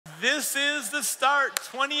This is the start,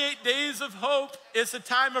 28 days of hope. It's a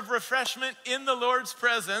time of refreshment in the Lord's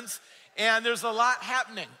presence, and there's a lot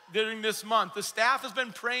happening during this month. The staff has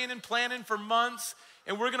been praying and planning for months,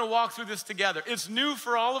 and we're gonna walk through this together. It's new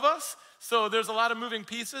for all of us, so there's a lot of moving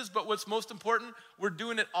pieces, but what's most important, we're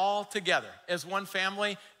doing it all together as one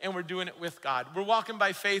family, and we're doing it with God. We're walking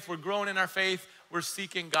by faith, we're growing in our faith, we're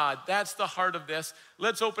seeking God. That's the heart of this.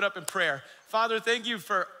 Let's open up in prayer. Father, thank you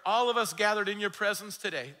for all of us gathered in your presence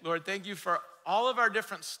today. Lord, thank you for all of our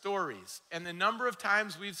different stories and the number of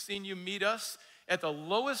times we've seen you meet us at the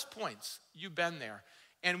lowest points. You've been there.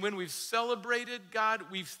 And when we've celebrated, God,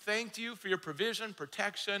 we've thanked you for your provision,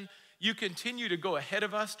 protection. You continue to go ahead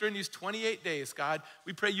of us during these 28 days, God.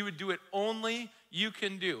 We pray you would do it only you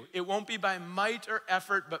can do. It won't be by might or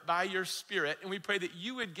effort, but by your Spirit. And we pray that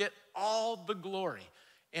you would get all the glory.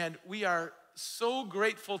 And we are so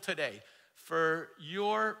grateful today for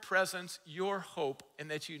your presence, your hope, and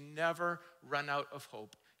that you never run out of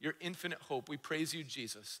hope. Your infinite hope. We praise you,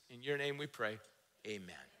 Jesus. In your name we pray,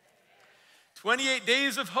 amen. 28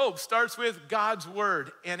 days of hope starts with God's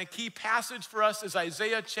word, and a key passage for us is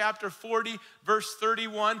Isaiah chapter 40, verse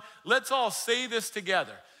 31. Let's all say this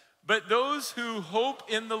together. But those who hope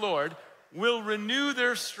in the Lord will renew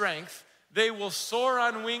their strength. They will soar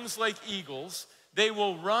on wings like eagles. They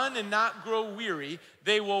will run and not grow weary.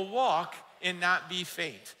 They will walk and not be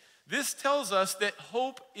faint. This tells us that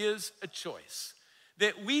hope is a choice,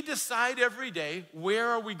 that we decide every day where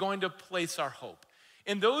are we going to place our hope.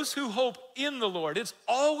 And those who hope in the Lord, it's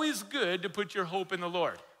always good to put your hope in the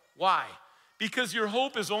Lord. Why? Because your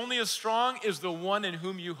hope is only as strong as the one in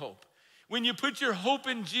whom you hope. When you put your hope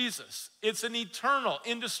in Jesus, it's an eternal,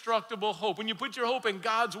 indestructible hope. When you put your hope in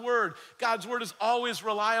God's word is always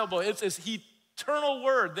reliable. It's this eternal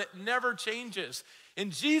word that never changes.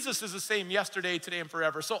 And Jesus is the same yesterday, today, and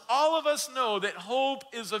forever. So all of us know that hope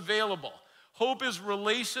is available. Hope is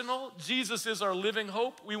relational. Jesus is our living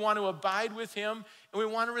hope. We want to abide with him, and we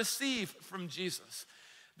want to receive from Jesus.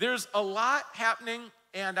 There's a lot happening,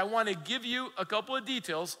 and I want to give you a couple of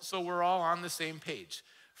details so we're all on the same page.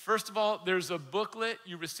 First of all, there's a booklet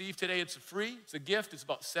you received today. It's free. It's a gift. It's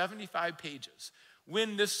about 75 pages.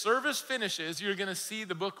 When this service finishes, you're going to see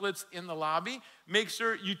the booklets in the lobby. Make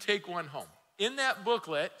sure you take one home. In that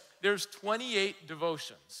booklet, there's 28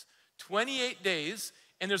 devotions, 28 days,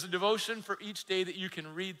 and there's a devotion for each day that you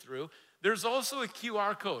can read through. There's also a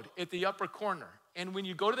QR code at the upper corner. And when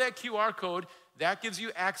you go to that QR code, that gives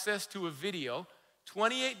you access to a video,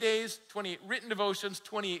 28 days, 28 written devotions,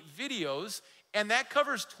 28 videos, and that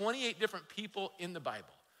covers 28 different people in the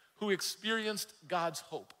Bible who experienced God's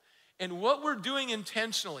hope. And what we're doing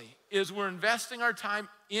intentionally is we're investing our time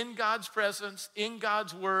in God's presence, in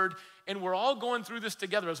God's word, and we're all going through this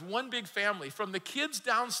together as one big family. From the kids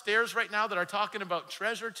downstairs right now that are talking about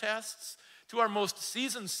treasure tests to our most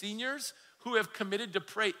seasoned seniors who have committed to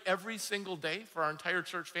pray every single day for our entire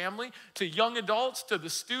church family, to young adults, to the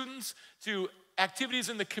students, to activities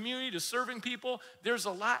in the community, to serving people. There's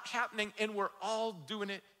a lot happening, and we're all doing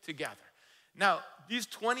it together. Now, these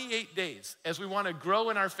 28 days, as we want to grow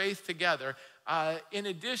in our faith together, in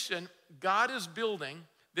addition, God is building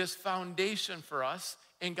this foundation for us,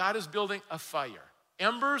 and God is building a fire.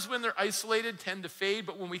 Embers, when they're isolated, tend to fade,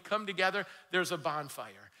 but when we come together, there's a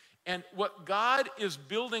bonfire. And what God is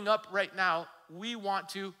building up right now, we want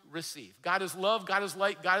to receive. God is love, God is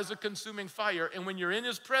light, God is a consuming fire, and when you're in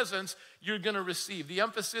his presence, you're gonna receive. The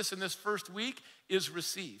emphasis in this first week is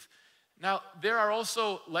receive. Now, there are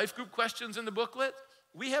also life group questions in the booklet.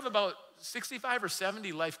 We have about 65 or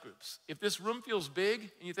 70 life groups. If this room feels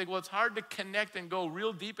big and you think, well, it's hard to connect and go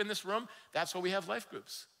real deep in this room, that's why we have life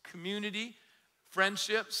groups. Community,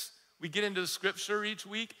 friendships. We get into the scripture each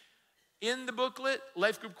week. In the booklet,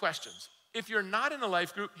 life group questions. If you're not in a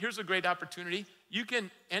life group, here's a great opportunity. You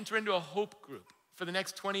can enter into a hope group for the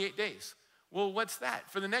next 28 days. Well, what's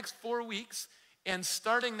that? For the next 4 weeks, and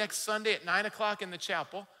starting next Sunday at 9 o'clock in the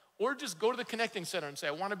chapel, or just go to the Connecting Center and say,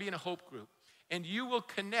 I want to be in a hope group. And you will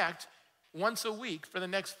connect once a week for the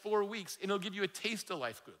next 4 weeks, and it'll give you a taste of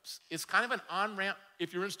life groups. It's kind of an on-ramp.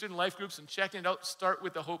 If you're interested in life groups and checking it out, start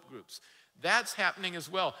with the hope groups. That's happening as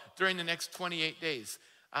well during the next 28 days.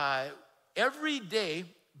 Every day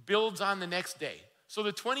builds on the next day. So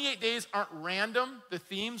the 28 days aren't random. The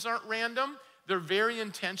themes aren't random. They're very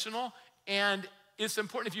intentional. And it's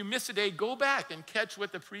important, if you miss a day, go back and catch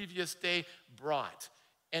what the previous day brought.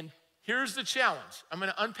 And here's the challenge. I'm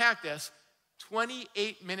going to unpack this.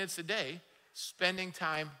 28 minutes a day spending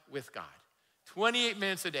time with God. 28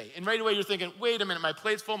 minutes a day. And right away you're thinking, wait a minute, my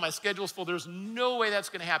plate's full, my schedule's full. There's no way that's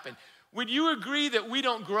going to happen. Would you agree that we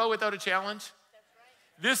don't grow without a challenge?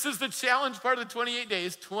 This is the challenge part of the 28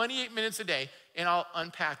 days, 28 minutes a day, and I'll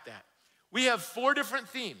unpack that. We have 4 different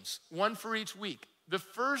themes, one for each week. The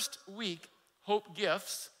first week, hope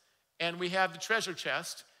gifts, and we have the treasure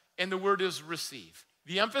chest, and the word is receive.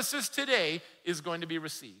 The emphasis today is going to be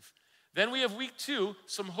receive. Then we have week 2,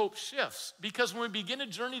 some hope shifts, because when we begin a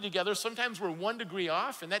journey together, sometimes we're 1 degree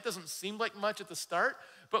off, and that doesn't seem like much at the start,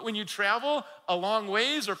 but when you travel a long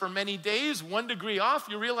ways or for many days, 1 degree off,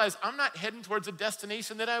 you realize I'm not heading towards a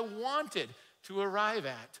destination that I wanted to arrive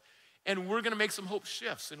at. And we're gonna make some hope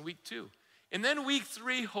shifts in week 2. And then week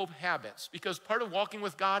 3, hope habits, because part of walking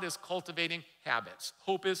with God is cultivating habits.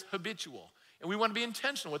 Hope is habitual. And we want to be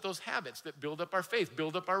intentional with those habits that build up our faith,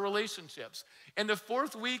 build up our relationships. And the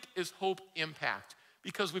 4th week is hope impact,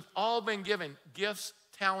 because we've all been given gifts,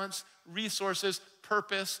 talents, resources,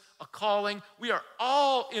 purpose, a calling. We are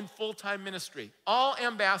all in full-time ministry, all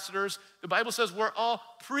ambassadors. The Bible says we're all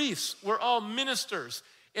priests, we're all ministers.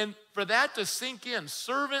 And for that to sink in,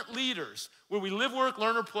 servant leaders, where we live, work,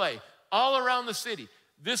 learn, or play, all around the city,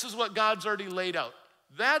 this is what God's already laid out.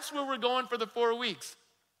 That's where we're going for the 4 weeks.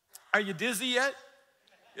 Are you dizzy yet?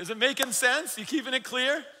 Is it making sense? You keeping it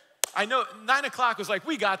clear? I know 9 o'clock was like,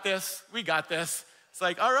 we got this, we got this. It's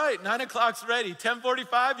like, all right, 9 o'clock's ready.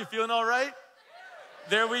 10:45, you feeling all right?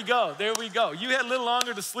 There we go, there we go. You had a little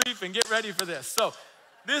longer to sleep and get ready for this. So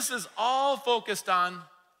this is all focused on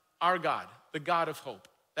our God, the God of hope.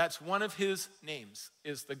 That's one of his names,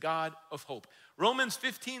 is the God of hope. Romans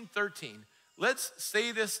 15:13. Let's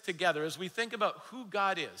say this together as we think about who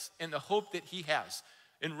God is and the hope that he has.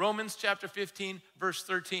 In Romans chapter 15, verse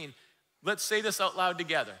 13, let's say this out loud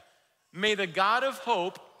together. May the God of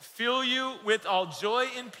hope fill you with all joy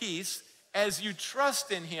and peace as you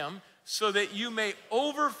trust in him, so that you may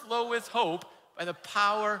overflow with hope by the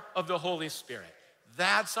power of the Holy Spirit.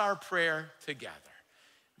 That's our prayer together.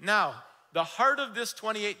 Now, the heart of this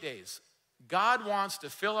 28 days, God wants to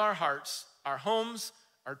fill our hearts, our homes,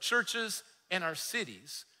 our churches, and our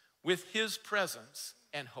cities with his presence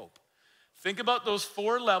and hope. Think about those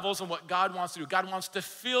 4 levels and what God wants to do. God wants to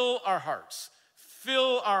fill our hearts,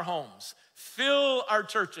 fill our homes, fill our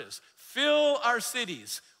churches, fill our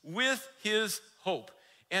cities with his hope.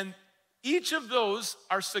 And each of those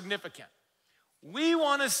are significant. We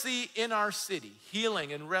want to see in our city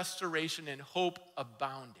healing and restoration and hope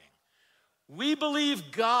abounding. We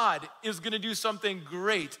believe God is going to do something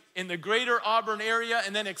great in the greater Auburn area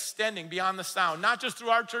and then extending beyond the Sound, not just through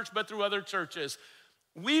our church, but through other churches.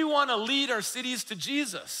 We want to lead our cities to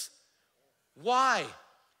Jesus. Why?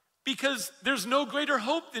 Because there's no greater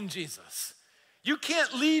hope than Jesus. You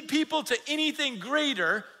can't lead people to anything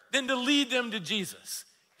greater than to lead them to Jesus.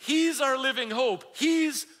 He's our living hope.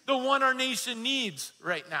 He's the one our nation needs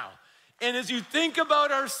right now. And as you think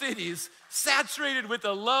about our cities, saturated with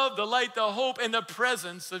the love, the light, the hope, and the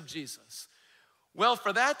presence of Jesus. Well,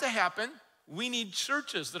 for that to happen, we need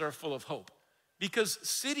churches that are full of hope, because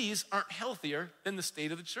cities aren't healthier than the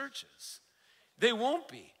state of the churches. They won't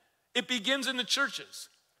be. It begins in the churches.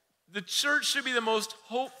 The church should be the most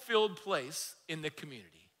hope-filled place in the community.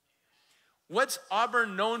 What's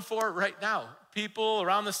Auburn known for right now? People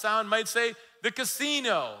around the Sound might say the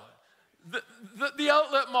casino, the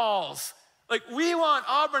outlet malls. Like, we want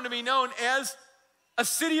Auburn to be known as a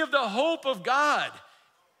city of the hope of God.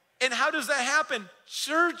 And how does that happen?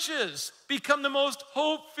 Churches become the most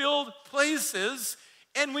hope-filled places.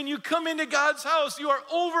 And when you come into God's house, you are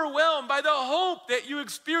overwhelmed by the hope that you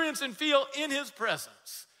experience and feel in his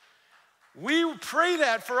presence. We pray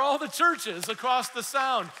that for all the churches across the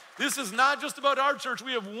Sound. This is not just about our church.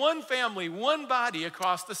 We have one family, one body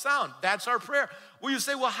across the Sound. That's our prayer. Well, you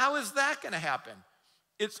say, well, how is that going to happen?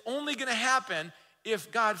 It's only going to happen if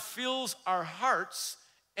God fills our hearts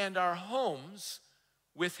and our homes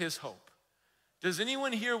with his hope. Does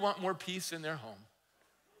anyone here want more peace in their home?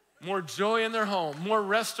 More joy in their home, more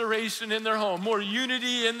restoration in their home, more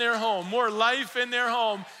unity in their home, more life in their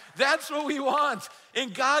home? That's what we want.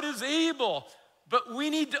 And God is able, but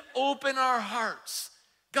we need to open our hearts.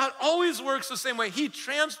 God always works the same way. He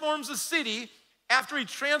transforms a city after he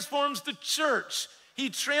transforms the church. He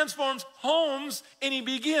transforms homes, and he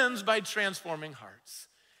begins by transforming hearts.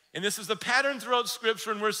 And this is the pattern throughout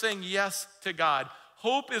Scripture, and we're saying yes to God.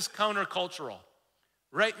 Hope is countercultural.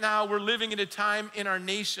 Right now, we're living in a time in our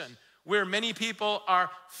nation where many people are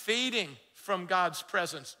fading from God's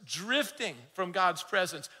presence, drifting from God's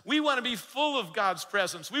presence. We want to be full of God's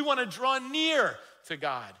presence. We want to draw near to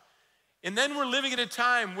God. And then we're living at a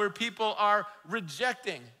time where people are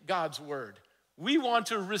rejecting God's word. We want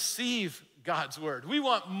to receive God's word. We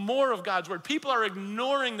want more of God's word. People are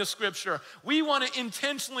ignoring the scripture. We want to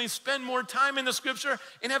intentionally spend more time in the scripture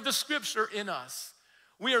and have the scripture in us.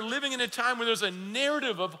 We are living in a time where there's a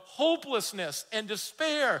narrative of hopelessness and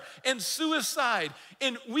despair and suicide.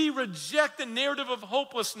 And we reject the narrative of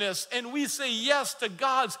hopelessness and we say yes to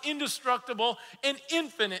God's indestructible and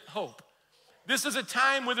infinite hope. This is a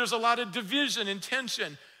time where there's a lot of division and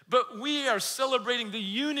tension, but we are celebrating the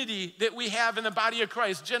unity that we have in the body of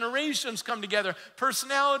Christ. Generations come together,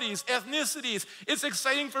 personalities, ethnicities. It's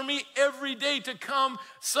exciting for me every day to come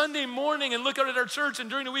Sunday morning and look out at our church and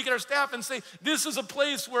during the week at our staff and say, this is a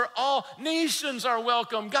place where all nations are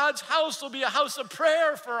welcome. God's house will be a house of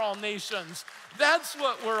prayer for all nations. That's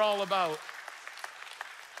what we're all about.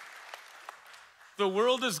 The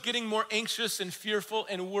world is getting more anxious and fearful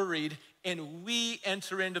and worried, and we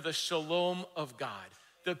enter into the shalom of God.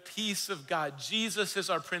 The peace of God. Jesus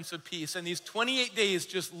is our Prince of Peace, and these 28 days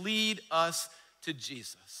just lead us to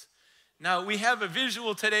Jesus. Now, we have a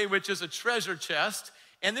visual today, which is a treasure chest,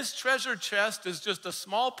 and this treasure chest is just a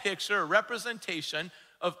small picture, a representation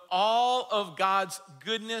of all of God's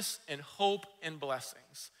goodness and hope and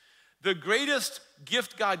blessings. The greatest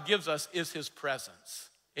gift God gives us is his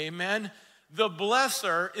presence. Amen? The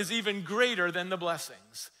blesser is even greater than the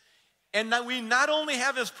blessings. And now we not only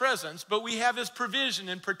have his presence, but we have his provision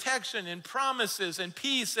and protection and promises and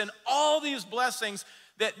peace and all these blessings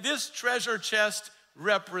that this treasure chest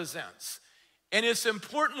represents. And it's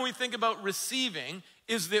important when we think about receiving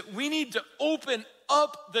is that we need to open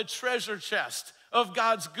up the treasure chest of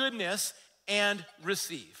God's goodness and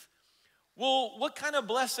receive. Well, what kind of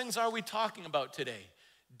blessings are we talking about today?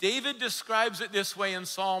 David describes it this way in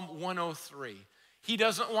Psalm 103. He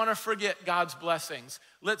doesn't want to forget God's blessings.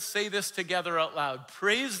 Let's say this together out loud.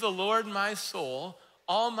 Praise the Lord, my soul,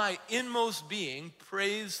 all my inmost being,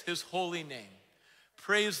 praise his holy name.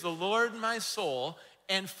 Praise the Lord, my soul,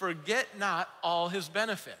 and forget not all his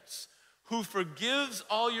benefits, who forgives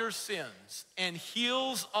all your sins and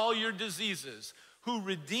heals all your diseases, who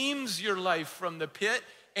redeems your life from the pit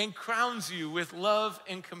and crowns you with love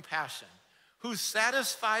and compassion, who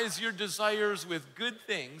satisfies your desires with good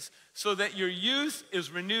things so that your youth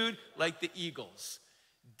is renewed like the eagles.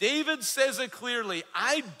 David says it clearly,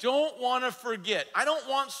 I don't want to forget. I don't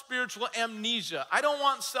want spiritual amnesia. I don't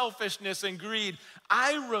want selfishness and greed.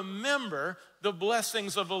 I remember the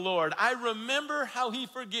blessings of the Lord. I remember how he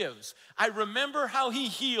forgives. I remember how he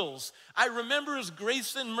heals. I remember his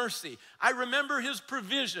grace and mercy. I remember his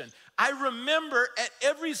provision. I remember at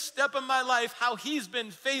every step of my life how he's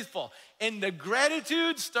been faithful. And the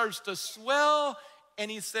gratitude starts to swell, and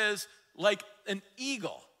he says, like an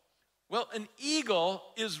eagle. Well, an eagle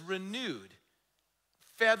is renewed.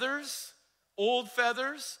 Feathers, old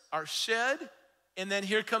feathers are shed, and then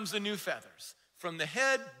here comes the new feathers. From the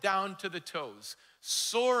head down to the toes.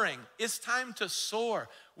 Soaring. It's time to soar.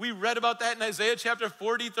 We read about that in Isaiah chapter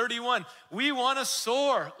 40:31. We want to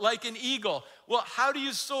soar like an eagle. Well, how do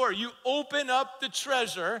you soar? You open up the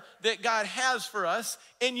treasure that God has for us,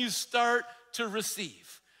 and you start to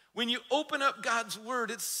receive. When you open up God's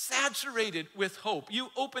word, it's saturated with hope. You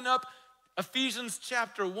open up Ephesians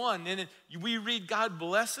chapter 1, and we read God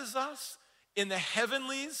blesses us in the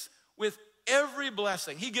heavenlies with every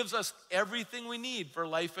blessing. He gives us everything we need for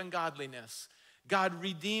life and godliness. God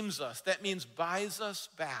redeems us. That means buys us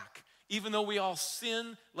back. Even though we all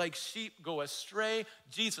sin like sheep, go astray,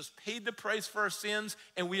 Jesus paid the price for our sins,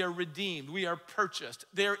 and we are redeemed. We are purchased.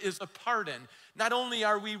 There is a pardon. Not only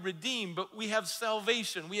are we redeemed, but we have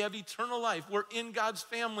salvation. We have eternal life. We're in God's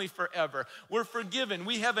family forever. We're forgiven.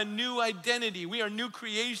 We have a new identity. We are new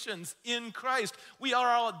creations in Christ. We are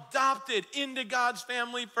all adopted into God's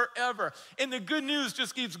family forever. And the good news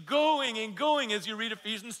just keeps going and going as you read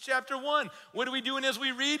Ephesians chapter 1. What are we doing as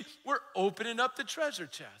we read? We're opening up the treasure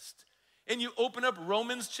chest. And you open up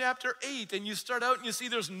Romans chapter 8, and you start out and you see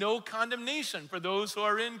there's no condemnation for those who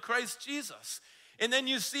are in Christ Jesus. And then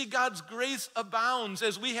you see God's grace abounds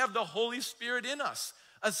as we have the Holy Spirit in us,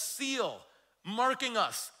 a seal marking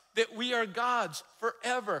us that we are God's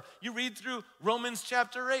forever. You read through Romans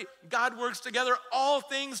chapter 8. God works together all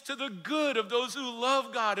things to the good of those who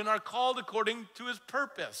love God and are called according to his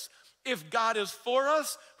purpose. If God is for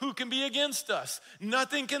us, who can be against us?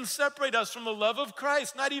 Nothing can separate us from the love of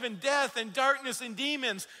Christ, not even death and darkness and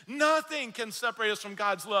demons. Nothing can separate us from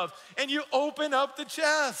God's love. And you open up the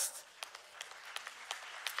chest.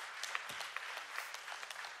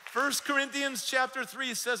 1 Corinthians chapter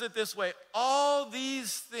 3 says it this way, all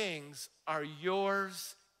these things are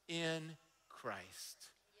yours in Christ.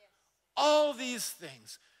 All these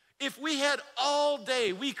things. If we had all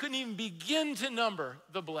day, we couldn't even begin to number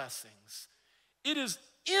the blessings. It is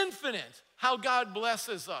infinite how God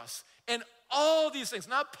blesses us. And all these things,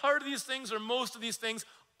 not part of these things or most of these things,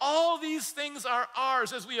 All these things are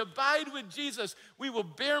ours. As we abide with Jesus, we will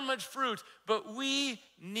bear much fruit, but we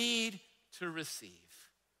need to receive.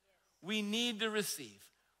 We need to receive.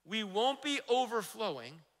 We won't be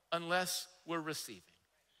overflowing unless we're receiving.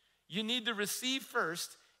 You need to receive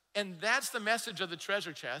first, and that's the message of the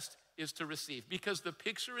treasure chest, is to receive. Because the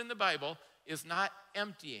picture in the Bible is not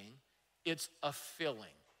emptying, it's a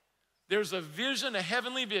filling. There's a vision, a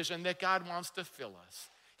heavenly vision, that God wants to fill us.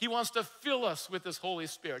 He wants to fill us with his Holy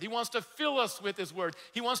Spirit. He wants to fill us with his word.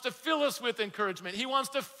 He wants to fill us with encouragement. He wants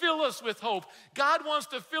to fill us with hope. God wants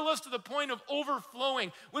to fill us to the point of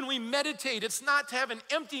overflowing. When we meditate, it's not to have an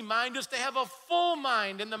empty mind, it's to have a full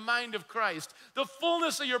mind in the mind of Christ. The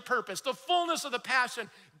fullness of your purpose, the fullness of the passion.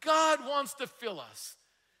 God wants to fill us.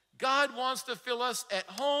 God wants to fill us at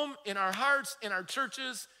home, in our hearts, in our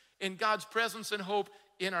churches, in God's presence and hope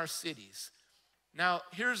in our cities. Now,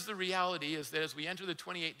 here's the reality, is that as we enter the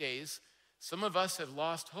 28 days, some of us have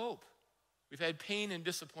lost hope. We've had pain and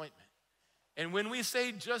disappointment. And when we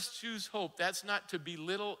say just choose hope, that's not to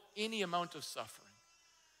belittle any amount of suffering.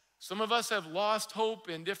 Some of us have lost hope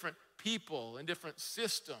in different people, in different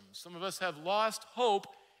systems. Some of us have lost hope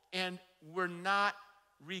and we're not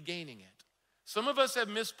regaining it. Some of us have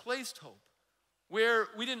misplaced hope, where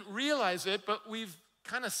we didn't realize it, but we've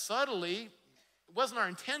kind of subtly, it wasn't our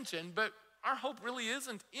intention, but our hope really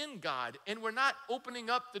isn't in God, and we're not opening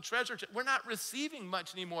up the treasure. We're not receiving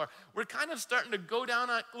much anymore. We're kind of starting to go down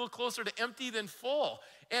a little closer to empty than full,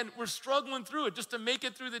 and we're struggling through it just to make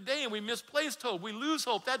it through the day, and we misplaced hope. We lose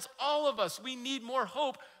hope. That's all of us. We need more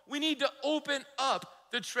hope. We need to open up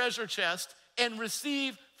the treasure chest and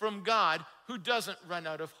receive from God, who doesn't run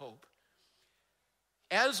out of hope.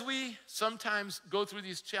 As we sometimes go through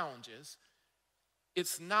these challenges,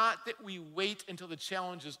 it's not that we wait until the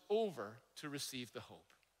challenge is over to receive the hope.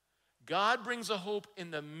 God brings a hope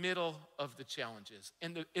in the middle of the challenges.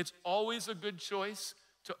 And it's always a good choice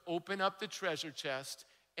to open up the treasure chest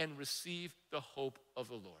and receive the hope of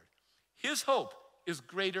the Lord. His hope is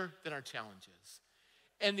greater than our challenges.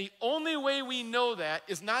 And the only way we know that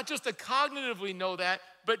is not just to cognitively know that,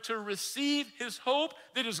 but to receive his hope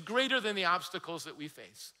that is greater than the obstacles that we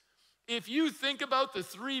face. If you think about the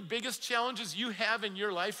 3 biggest challenges you have in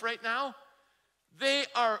your life right now, they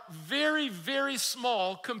are very, very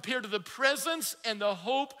small compared to the presence and the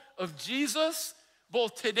hope of Jesus,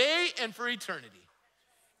 both today and for eternity.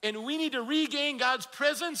 And we need to regain God's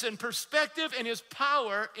presence and perspective and his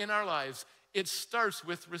power in our lives. It starts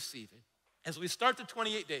with receiving. As we start the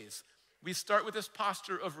 28 days, we start with this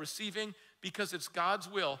posture of receiving, because it's God's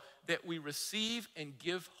will that we receive and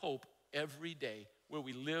give hope every day, where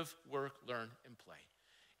we live, work, learn, and play.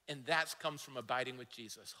 And that comes from abiding with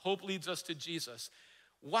Jesus. Hope leads us to Jesus.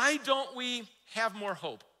 Why don't we have more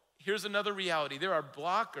hope? Here's another reality. There are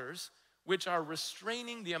blockers which are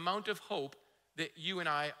restraining the amount of hope that you and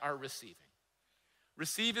I are receiving.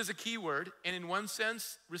 Receive is a key word, and in one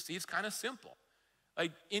sense, receive's kind of simple.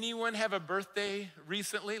 Like, anyone have a birthday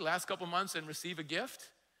recently, last couple months, and receive a gift?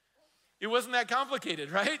 It wasn't that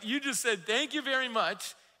complicated, right? You just said, thank you very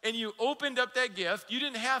much, and you opened up that gift. You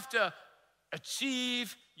didn't have to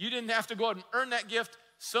achieve. You didn't have to go out and earn that gift.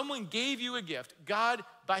 Someone gave you a gift. God,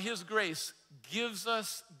 by his grace, gives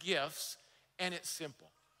us gifts, and it's simple.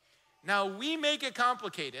 Now, we make it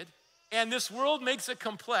complicated, and this world makes it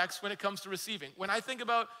complex when it comes to receiving. When I think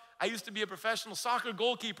about, I used to be a professional soccer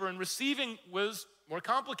goalkeeper, and receiving was more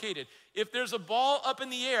complicated. If there's a ball up in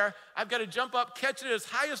the air, I've got to jump up, catch it at its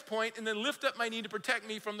highest point, and then lift up my knee to protect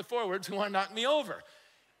me from the forwards who want to knock me over.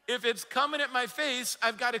 If it's coming at my face,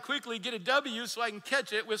 I've got to quickly get a W so I can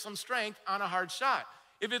catch it with some strength on a hard shot.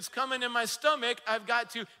 If it's coming in my stomach, I've got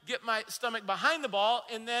to get my stomach behind the ball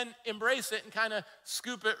and then embrace it and kind of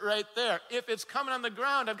scoop it right there. If it's coming on the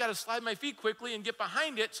ground, I've got to slide my feet quickly and get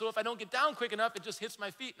behind it, so if I don't get down quick enough, it just hits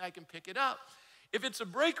my feet and I can pick it up. If it's a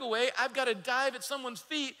breakaway, I've got to dive at someone's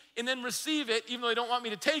feet and then receive it. Even though they don't want me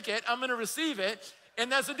to take it, I'm going to receive it,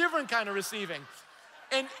 and that's a different kind of receiving.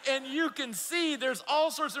 And you can see there's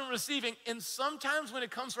all sorts of receiving, and sometimes when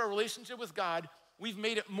it comes to our relationship with God, we've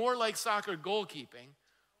made it more like soccer goalkeeping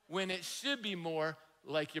when it should be more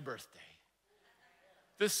like your birthday.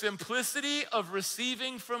 The simplicity of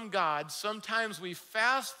receiving from God, sometimes we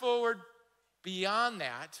fast forward beyond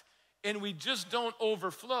that, and we just don't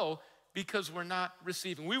overflow because we're not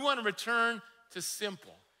receiving. We want to return to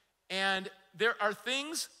simple. And there are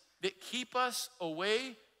things that keep us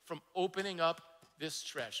away from opening up this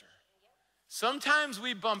treasure. Sometimes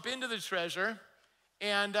we bump into the treasure,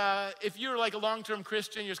 and if you're like a long-term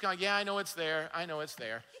Christian, you're just kind of, yeah, I know it's there, I know it's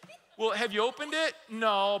there. Well, have you opened it?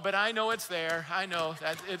 No, but I know it's there. I know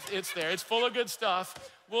that it's there. It's full of good stuff.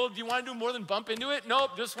 Well, do you want to do more than bump into it?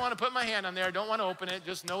 Nope, just want to put my hand on there. Don't want to open it.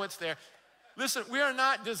 Just know it's there. Listen, we are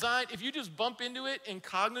not designed, if you just bump into it and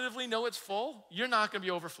cognitively know it's full, you're not going to be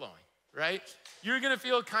overflowing, right? You're going to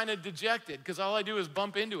feel kind of dejected because all I do is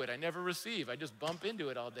bump into it. I never receive. I just bump into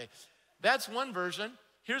it all day. That's one version.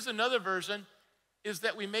 Here's another version, is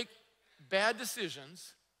that we make bad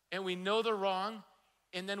decisions and we know they're wrong,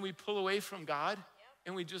 and then we pull away from God,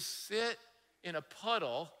 and we just sit in a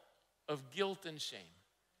puddle of guilt and shame.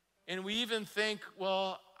 And we even think,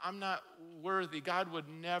 well, I'm not worthy. God would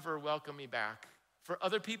never welcome me back. For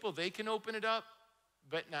other people, they can open it up,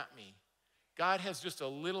 but not me. God has just a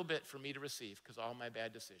little bit for me to receive because all my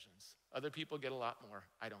bad decisions. Other people get a lot more.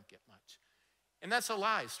 I don't get much. And that's a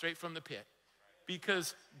lie straight from the pit,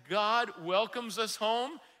 because God welcomes us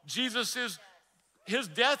home. His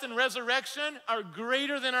death and resurrection are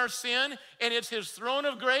greater than our sin, and it's his throne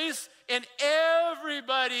of grace, and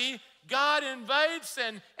everybody God invites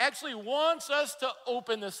and actually wants us to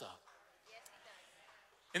open this up.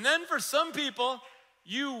 And then for some people,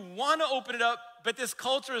 you want to open it up, but this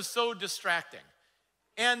culture is so distracting.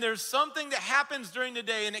 And there's something that happens during the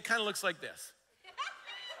day, and it kind of looks like this.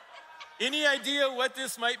 Any idea what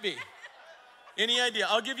this might be? Any idea?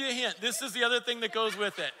 I'll give you a hint. This is the other thing that goes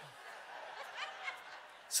with it.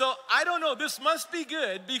 So I don't know, this must be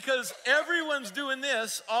good because everyone's doing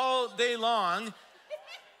this all day long.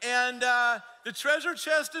 And the treasure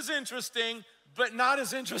chest is interesting, but not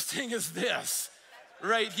as interesting as this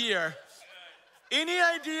right here. Any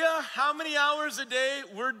idea how many hours a day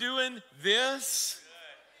we're doing this?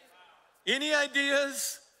 Any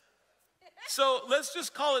ideas? So let's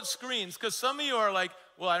just call it screens, because some of you are like,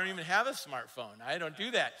 well, I don't even have a smartphone. I don't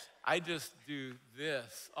do that. I just do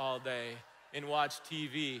this all day and watch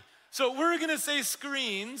TV. So we're gonna say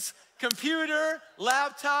screens, computer,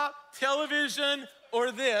 laptop, television,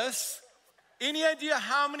 or this. Any idea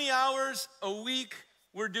how many hours a week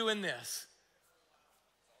we're doing this?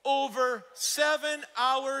 Over 7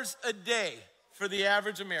 hours a day for the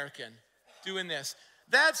average American doing this.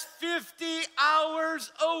 That's 50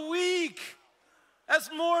 hours a week. That's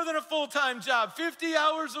more than a full-time job, 50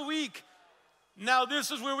 hours a week. Now,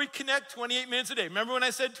 this is where we connect 28 minutes a day. Remember when I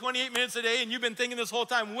said 28 minutes a day, and you've been thinking this whole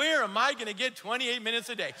time, where am I gonna get 28 minutes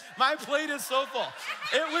a day? My plate is so full.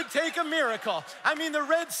 It would take a miracle. I mean, the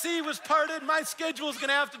Red Sea was parted. My schedule is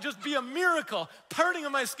gonna have to just be a miracle, parting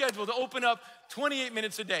of my schedule to open up 28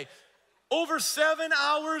 minutes a day. Over 7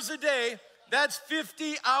 hours a day, that's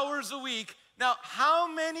 50 hours a week. Now, how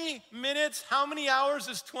many minutes, how many hours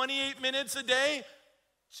is 28 minutes a day?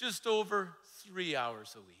 Just over 3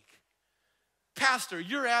 hours a week. Pastor,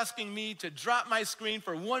 you're asking me to drop my screen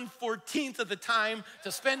for 1/14 of the time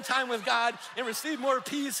to spend time with God and receive more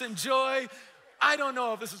peace and joy. I don't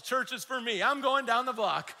know if this is churches for me. I'm going down the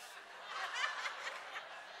block.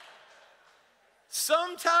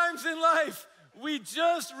 Sometimes in life, we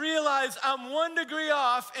just realize I'm 1 degree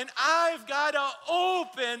off and I've got to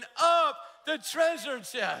open up the treasure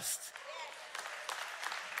chest.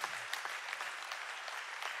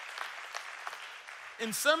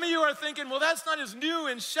 And some of you are thinking, well, that's not as new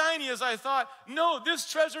and shiny as I thought. No, this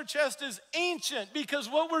treasure chest is ancient, because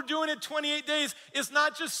what we're doing at 28 days is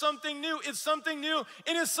not just something new. It's something new,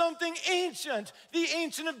 and it's something ancient. The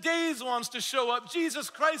Ancient of Days wants to show up. Jesus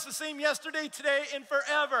Christ, the same yesterday, today, and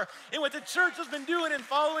forever. And what the church has been doing and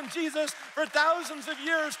following Jesus for thousands of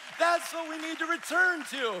years, that's what we need to return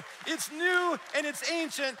to. It's new and it's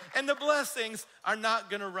ancient, and the blessings are not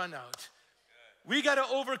gonna run out. We got to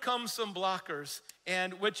overcome some blockers.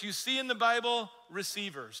 And what you see in the Bible,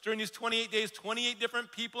 receivers. During these 28 days, 28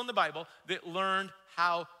 different people in the Bible that learned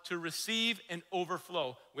how to receive and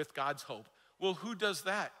overflow with God's hope. Well, who does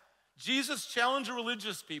that? Jesus challenged the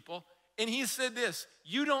religious people, and he said this: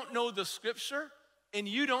 you don't know the scripture, and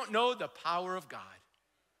you don't know the power of God.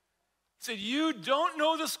 He said, you don't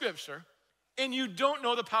know the scripture, and you don't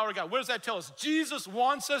know the power of God. What does that tell us? Jesus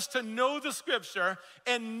wants us to know the scripture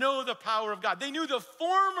and know the power of God. They knew the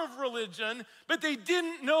form of religion, but they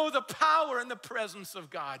didn't know the power and the presence of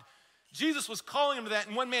God. Jesus was calling them to that,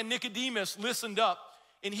 and one man, Nicodemus, listened up,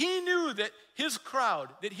 and he knew that his crowd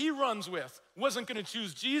that he runs with wasn't going to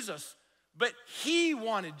choose Jesus, but he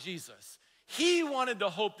wanted Jesus. He wanted the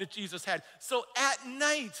hope that Jesus had. So at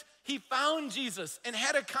night, he found Jesus and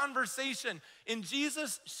had a conversation. And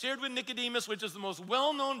Jesus shared with Nicodemus, which is the most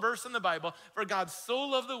well-known verse in the Bible, for God so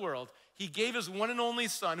loved the world, he gave his one and only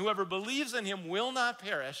son. Whoever believes in him will not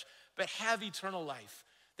perish, but have eternal life.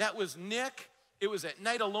 That was Nick. It was at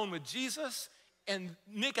night alone with Jesus. And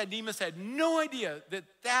Nicodemus had no idea that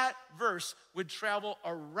that verse would travel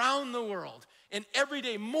around the world. And every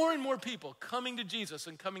day, more and more people coming to Jesus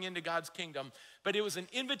and coming into God's kingdom. But it was an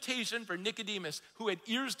invitation for Nicodemus, who had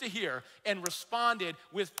ears to hear and responded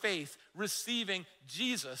with faith, receiving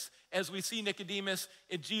Jesus. As we see Nicodemus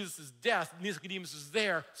in Jesus' death, Nicodemus is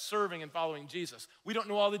there serving and following Jesus. We don't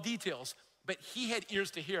know all the details, but he had ears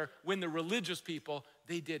to hear when the religious people,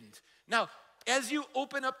 they didn't. Now, as you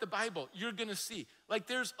open up the Bible, you're gonna see, like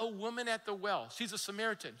there's a woman at the well. She's a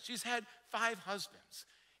Samaritan. She's had 5 husbands.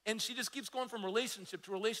 And she just keeps going from relationship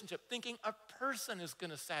to relationship, thinking a person is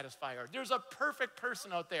gonna satisfy her. There's a perfect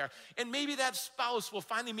person out there. And maybe that spouse will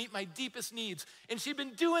finally meet my deepest needs. And she'd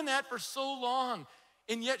been doing that for so long.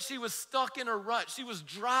 And yet she was stuck in a rut. She was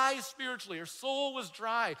dry spiritually. Her soul was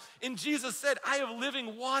dry. And Jesus said, I have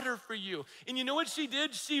living water for you. And you know what she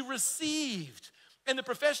did? She received. And the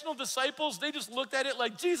professional disciples, they just looked at it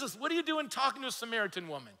like, Jesus, what are you doing talking to a Samaritan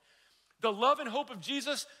woman? The love and hope of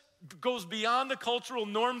Jesus goes beyond the cultural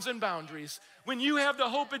norms and boundaries. When you have the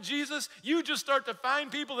hope of Jesus, you just start to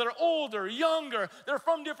find people that are older, younger, they're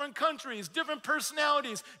from different countries, different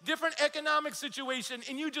personalities, different economic situation,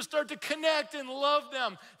 and you just start to connect and love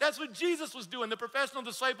them. That's what Jesus was doing. The professional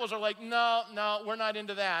disciples are like, no, we're not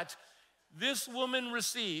into that. This woman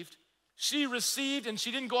received. She received, and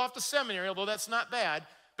she didn't go off to seminary, although that's not bad,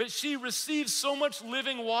 but she received so much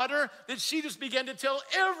living water that she just began to tell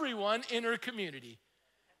everyone in her community.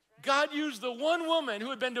 God used the one woman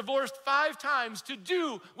who had been divorced 5 times to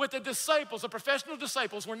do what the disciples, the professional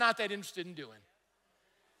disciples, were not that interested in doing.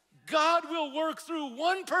 God will work through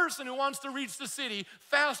one person who wants to reach the city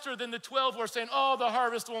faster than the 12 who are saying, oh, the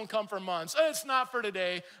harvest won't come for months. It's not for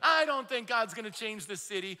today. I don't think God's gonna change the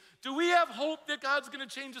city. Do we have hope that God's gonna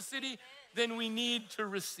change the city? Then we need to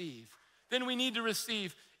receive. Then we need to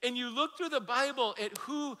receive. And you look through the Bible at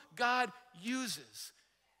who God uses.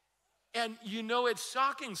 And you know it's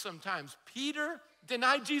shocking sometimes. Peter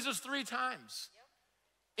denied Jesus 3 times.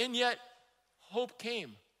 And yet hope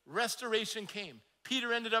came, restoration came.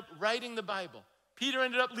 Peter ended up writing the Bible. Peter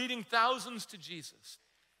ended up leading thousands to Jesus.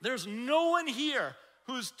 There's no one here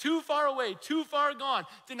who's too far away, too far gone,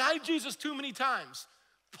 denied Jesus too many times.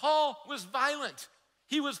 Paul was violent.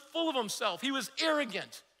 He was full of himself. He was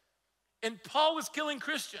arrogant. And Paul was killing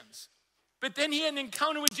Christians. But then he had an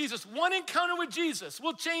encounter with Jesus. One encounter with Jesus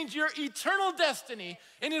will change your eternal destiny,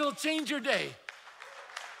 and it'll change your day.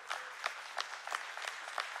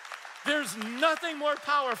 There's nothing more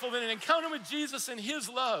powerful than an encounter with Jesus and his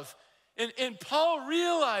love. And Paul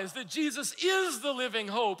realized that Jesus is the living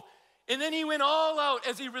hope. And then he went all out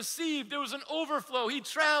as he received. There was an overflow. He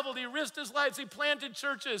traveled, he risked his life, he planted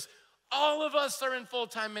churches. All of us are in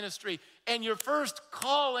full-time ministry. And your first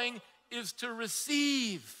calling is to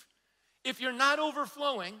receive. If you're not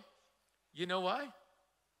overflowing, you know why?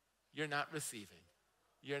 You're not receiving.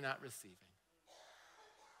 You're not receiving.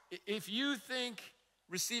 If you think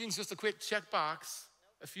receiving is just a quick checkbox,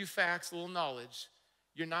 a few facts, a little knowledge,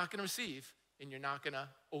 you're not gonna receive and you're not gonna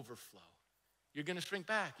overflow. You're gonna shrink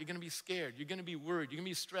back, you're gonna be scared, you're gonna be worried, you're gonna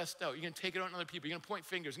be stressed out, you're gonna take it out on other people, you're gonna point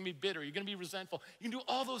fingers, you're gonna be bitter, you're gonna be resentful. You can do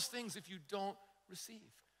all those things if you don't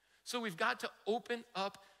receive. So we've got to open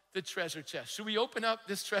up the treasure chest. Should we open up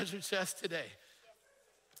this treasure chest today?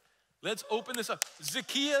 Let's open this up.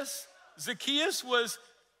 Zacchaeus was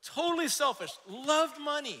totally selfish, loved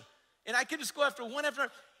money. And I could just go after one after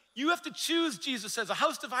another. You have to choose, Jesus says. A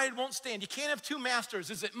house divided won't stand. You can't have 2 masters.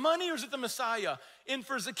 Is it money or is it the Messiah? And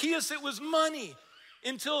for Zacchaeus, it was money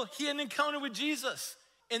until he had an encounter with Jesus.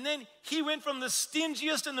 And then he went from the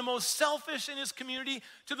stingiest and the most selfish in his community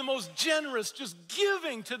to the most generous, just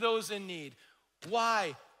giving to those in need.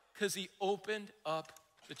 Why? Because he opened up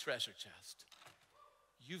the treasure chest.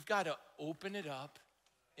 You've got to open it up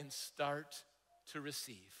and start to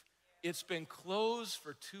receive. It's been closed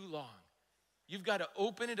for too long. You've got to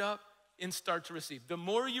open it up and start to receive. The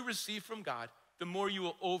more you receive from God, the more you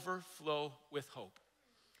will overflow with hope.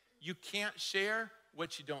 You can't share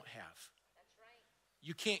what you don't have. That's right.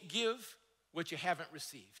 You can't give what you haven't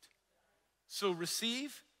received. So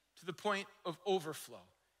receive to the point of overflow.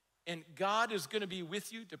 And God is going to be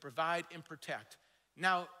with you to provide and protect.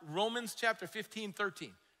 Now, Romans chapter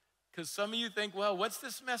 15:13. Because some of you think, well, what's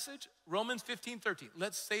this message? Romans 15:13.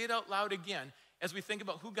 Let's say it out loud again as we think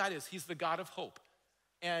about who God is. He's the God of hope.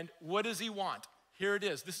 And what does he want? Here it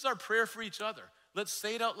is. This is our prayer for each other. Let's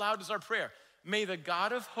say it out loud as our prayer. May the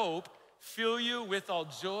God of hope fill you with all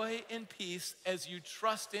joy and peace as you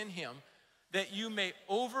trust in him, that you may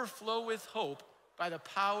overflow with hope by the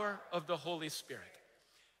power of the Holy Spirit.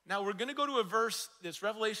 Now we're gonna go to a verse that's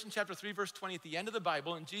Revelation chapter 3, verse 20 at the end of the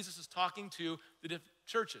Bible, and Jesus is talking to the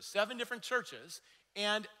churches, 7 different churches.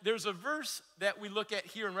 And there's a verse that we look at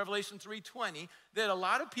here in Revelation 3:20 that a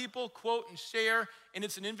lot of people quote and share, and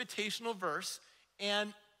it's an invitational verse.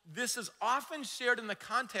 And this is often shared in the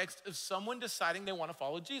context of someone deciding they want to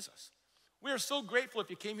follow Jesus. We are so grateful if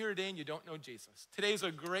you came here today and you don't know Jesus. Today's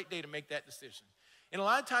a great day to make that decision. And a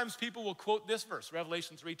lot of times people will quote this verse,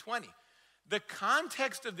 Revelation 3:20. The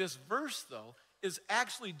context of this verse, though, is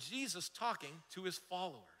actually Jesus talking to his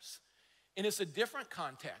followers. And it's a different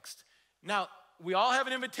context. Now, we all have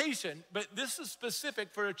an invitation, but this is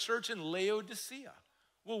specific for a church in Laodicea.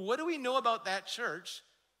 Well, what do we know about that church?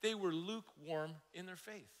 They were lukewarm in their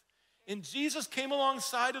faith. And Jesus came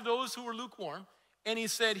alongside of those who were lukewarm, and he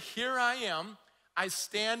said, here I am. I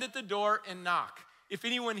stand at the door and knock. If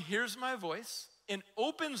anyone hears my voice and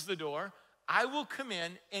opens the door, I will come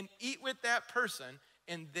in and eat with that person,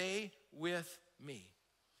 and they with me.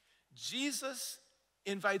 Jesus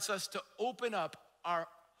invites us to open up our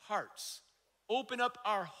hearts, open up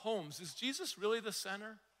our homes. Is Jesus really the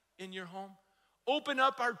center in your home? Open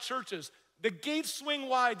up our churches. The gates swing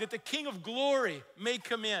wide that the King of Glory may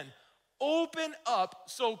come in. Open up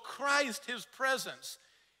so Christ, his presence,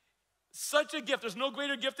 such a gift. There's no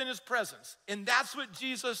greater gift than his presence. And that's what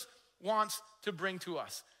Jesus wants to bring to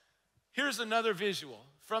us. Here's another visual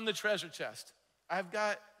from the treasure chest. I've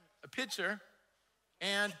got a pitcher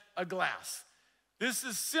and a glass. This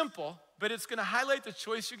is simple, but it's gonna highlight the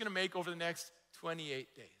choice you're gonna make over the next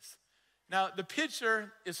 28 days. Now, the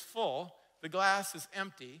pitcher is full, the glass is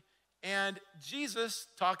empty, and Jesus,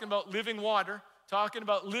 talking about living water, talking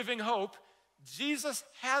about living hope, Jesus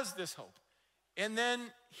has this hope. And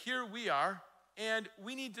then here we are, and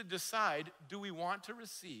we need to decide, do we want to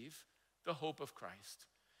receive the hope of Christ?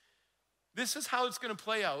 This is how it's gonna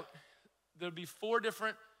play out. There'll be 4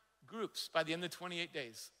 different groups by the end of 28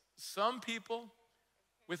 days. Some people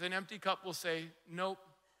with an empty cup will say, nope,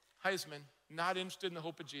 Heisman, not interested in the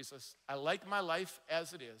hope of Jesus. I like my life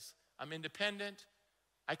as it is. I'm independent.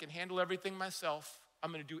 I can handle everything myself.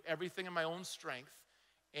 I'm gonna do everything in my own strength,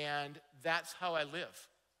 and that's how I live.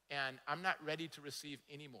 And I'm not ready to receive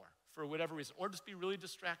anymore for whatever reason, or just be really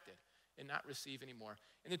distracted and not receive anymore.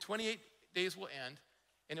 And the 28 days will end,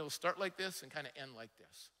 and it will start like this and kind of end like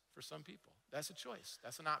this for some people. That's a choice,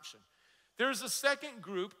 that's an option. There's a second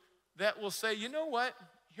group that will say, you know what,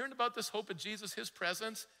 hearing about this hope of Jesus, his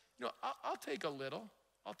presence, you know, I'll take a little.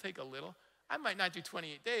 I might not do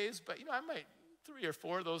 28 days, but you know, I might 3 or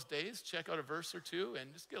 4 of those days check out a verse or 2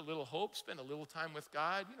 and just get a little hope, spend a little time with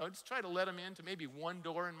God. You know, just try to let him into maybe one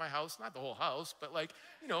door in my house, not the whole house, but like,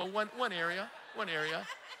 you know, one area.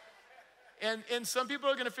 And some people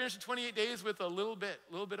are gonna finish the 28 days with a little bit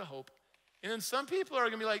of hope. And then some people are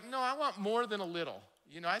gonna be like, no, I want more than a little.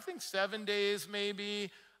 You know, I think 7 days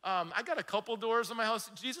maybe. I got a couple doors in my house.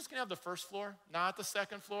 Jesus can have the first floor, not the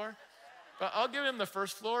second floor. But I'll give him the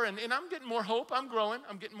first floor, and I'm getting more hope. I'm growing,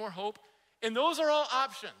 I'm getting more hope. And those are all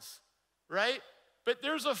options, right? But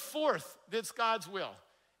there's a 4th that's God's will.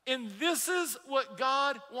 And this is what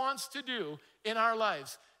God wants to do in our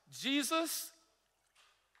lives. Jesus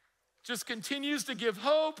just continues to give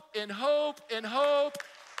hope and hope and hope,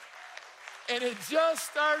 and it just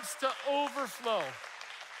starts to overflow.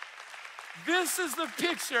 This is the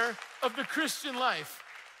picture of the Christian life.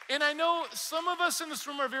 And I know some of us in this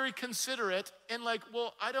room are very considerate and like,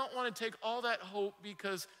 well, I don't want to take all that hope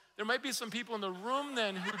because there might be some people in the room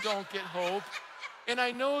then who don't get hope. And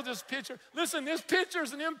I know this picture. Listen, this picture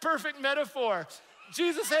is an imperfect metaphor.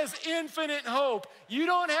 Jesus has infinite hope. You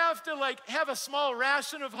don't have to like have a small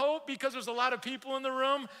ration of hope because there's a lot of people in the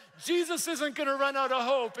room. Jesus isn't gonna run out of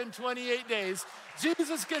hope in 28 days.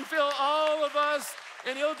 Jesus can fill all of us,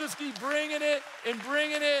 and he'll just keep bringing it and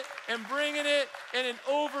bringing it and bringing it, and an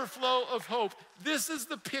overflow of hope. This is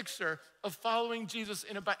the picture of following Jesus.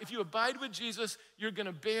 And if you abide with Jesus, you're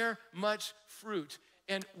gonna bear much fruit.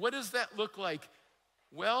 And what does that look like?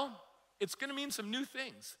 Well, it's gonna mean some new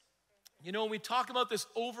things. You know, when we talk about this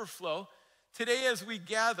overflow, today as we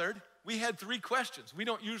gathered, we had 3 questions. We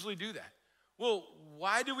don't usually do that. Well,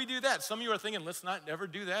 why do we do that? Some of you are thinking, let's not never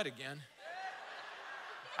do that again.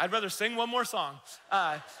 I'd rather sing one more song.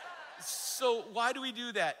 So why do we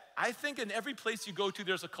do that? I think in every place you go to,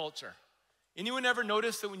 there's a culture. Anyone ever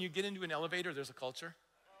notice that when you get into an elevator, there's a culture?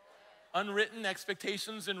 Unwritten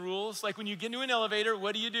expectations and rules. Like when you get into an elevator,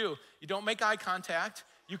 what do? You don't make eye contact.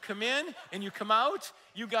 You come in and you come out.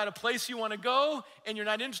 You got a place you want to go, and you're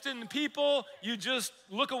not interested in the people. You just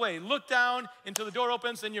look away, look down until the door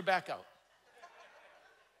opens, and you're back out.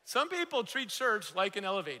 Some people treat church like an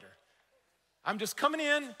elevator. I'm just coming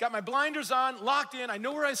in, got my blinders on, locked in. I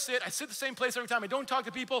know where I sit the same place every time. I don't talk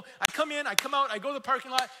to people. I come in, I come out, I go to the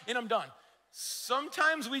parking lot, and I'm done.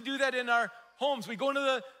 Sometimes we do that in our homes. We go into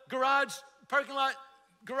the garage, parking lot,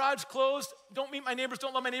 garage closed, don't meet my neighbors,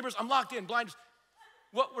 don't love my neighbors, I'm locked in, blind.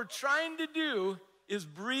 What we're trying to do is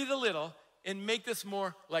breathe a little and make this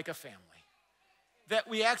more like a family. That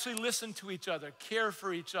we actually listen to each other, care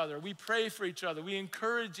for each other, we pray for each other, we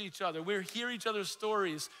encourage each other, we hear each other's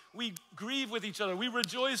stories, we grieve with each other, we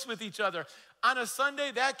rejoice with each other. On a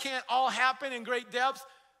Sunday, that can't all happen in great depth,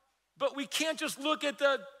 but we can't just look at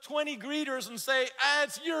the 20 greeters and say,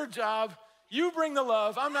 it's your job. You bring the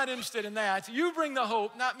love, I'm not interested in that. You bring the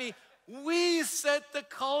hope, not me. We set the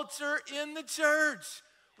culture in the church.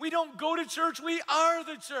 We don't go to church, we are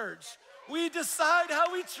the church. We decide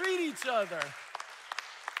how we treat each other.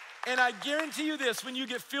 And I guarantee you this, when you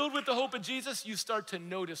get filled with the hope of Jesus, you start to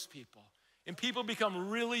notice people. And people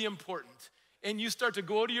become really important. And you start to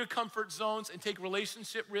go to your comfort zones and take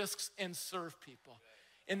relationship risks and serve people.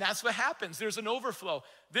 And that's what happens. There's an overflow.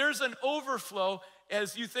 There's an overflow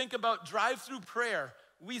as you think about drive-through prayer.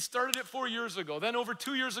 We started it 4 years ago. Then over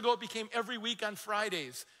 2 years ago, it became every week on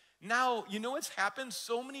Fridays. Now, you know what's happened?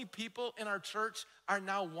 So many people in our church are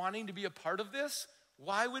now wanting to be a part of this.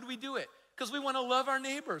 Why would we do it? Because we want to love our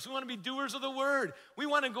neighbors. We want to be doers of the word. We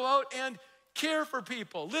want to go out and care for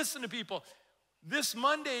people, listen to people. This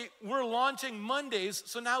Monday, we're launching Mondays,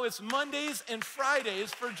 so now it's Mondays and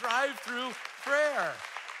Fridays for drive-through prayer.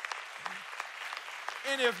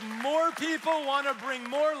 And if more people want to bring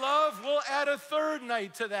more love, we'll add a third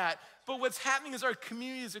night to that. But what's happening is our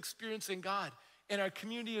community is experiencing God, and our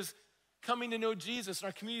community is coming to know Jesus, and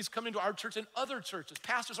our community is coming to our church and other churches.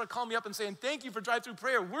 Pastors are calling me up and saying, thank you for drive-through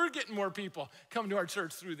prayer. We're getting more people coming to our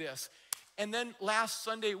church through this. And then last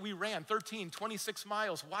Sunday, we ran 26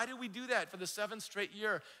 miles. Why did we do that for the 7th straight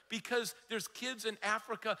year? Because there's kids in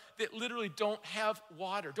Africa that literally don't have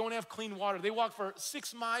water, don't have clean water. They walk for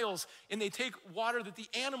 6 miles, and they take water that the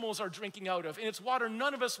animals are drinking out of, and it's water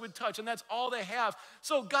none of us would touch, and that's all they have.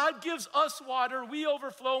 So God gives us water, we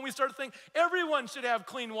overflow, and we start to think everyone should have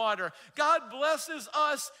clean water. God blesses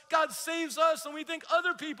us, God saves us, and we think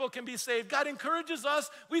other people can be saved. God encourages us,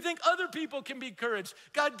 we think other people can be encouraged.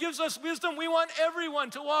 God gives us wisdom, we want everyone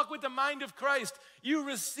to walk with the mind of Christ. You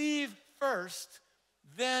receive first,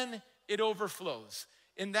 then it overflows.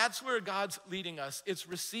 And that's where God's leading us. It's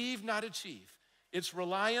receive, not achieve. It's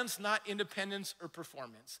reliance, not independence or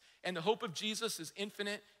performance. And the hope of Jesus is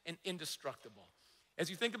infinite and indestructible. As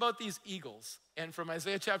you think about these eagles, and from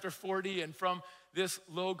Isaiah chapter 40 and from this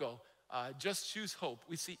logo, Just Choose Hope,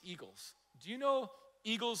 we see eagles. Do you know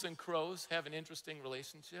eagles and crows have an interesting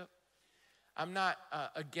relationship? I'm not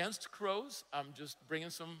against crows. I'm just bringing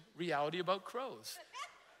some reality about crows.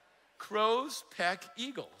 Crows peck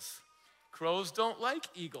eagles. Crows don't like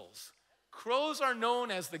eagles. Crows are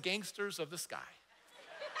known as the gangsters of the sky.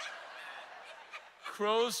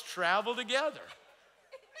 Crows travel together.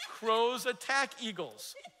 Crows attack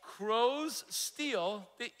eagles. Crows steal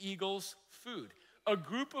the eagle's food. A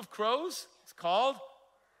group of crows is called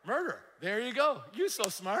murder. There you go. You're so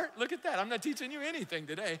smart. Look at that. I'm not teaching you anything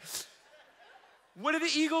today. What do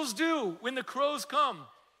the eagles do when the crows come?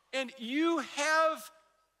 And you have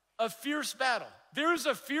a fierce battle. There's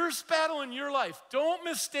a fierce battle in your life. Don't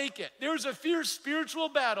mistake it. There's a fierce spiritual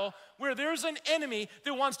battle where there's an enemy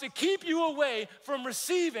that wants to keep you away from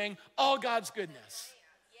receiving all God's goodness.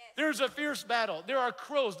 There's a fierce battle. There are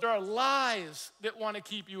crows. There are lies that want to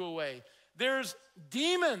keep you away. There's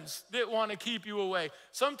demons that want to keep you away.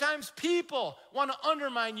 Sometimes people want to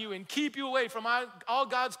undermine you and keep you away from all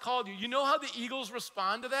God's called you. You know how the eagles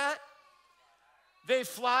respond to that? They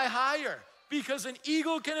fly higher because an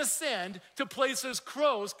eagle can ascend to places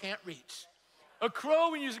crows can't reach. A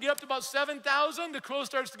crow, when you get up to about 7,000, the crow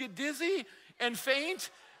starts to get dizzy and faint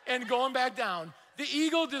and going back down. The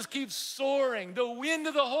eagle just keeps soaring. The wind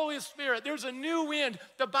of the Holy Spirit. There's a new wind.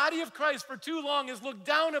 The body of Christ for too long has looked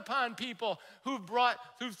down upon people who've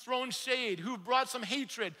thrown shade, who've brought some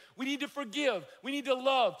hatred. We need to forgive. We need to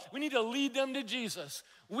love. We need to lead them to Jesus.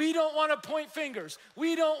 We don't want to point fingers.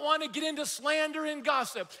 We don't want to get into slander and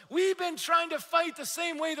gossip. We've been trying to fight the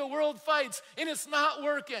same way the world fights, and it's not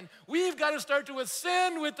working. We've got to start to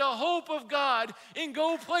ascend with the hope of God and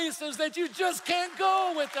go places that you just can't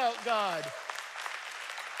go without God.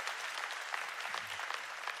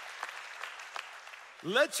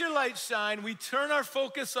 Let your light shine. We turn our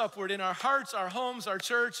focus upward in our hearts, our homes, our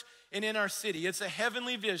church, and in our city. It's a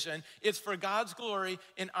heavenly vision. It's for God's glory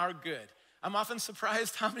and our good. I'm often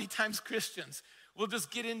surprised how many times Christians will just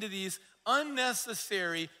get into these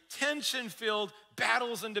unnecessary, tension-filled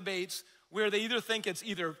battles and debates where they either think it's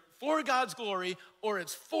either for God's glory or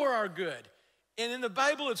it's for our good. And in the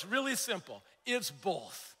Bible, it's really simple. It's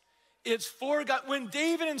both. It's for God. When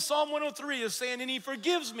David in Psalm 103 is saying, and he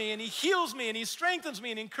forgives me, and he heals me, and he strengthens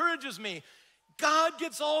me, and encourages me, God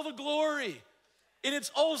gets all the glory. And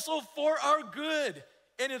it's also for our good.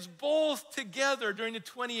 And it's both together during the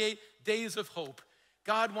 28 days of hope.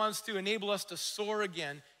 God wants to enable us to soar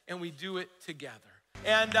again, and we do it together.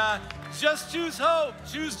 And just choose hope.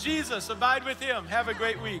 Choose Jesus. Abide with him. Have a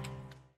great week.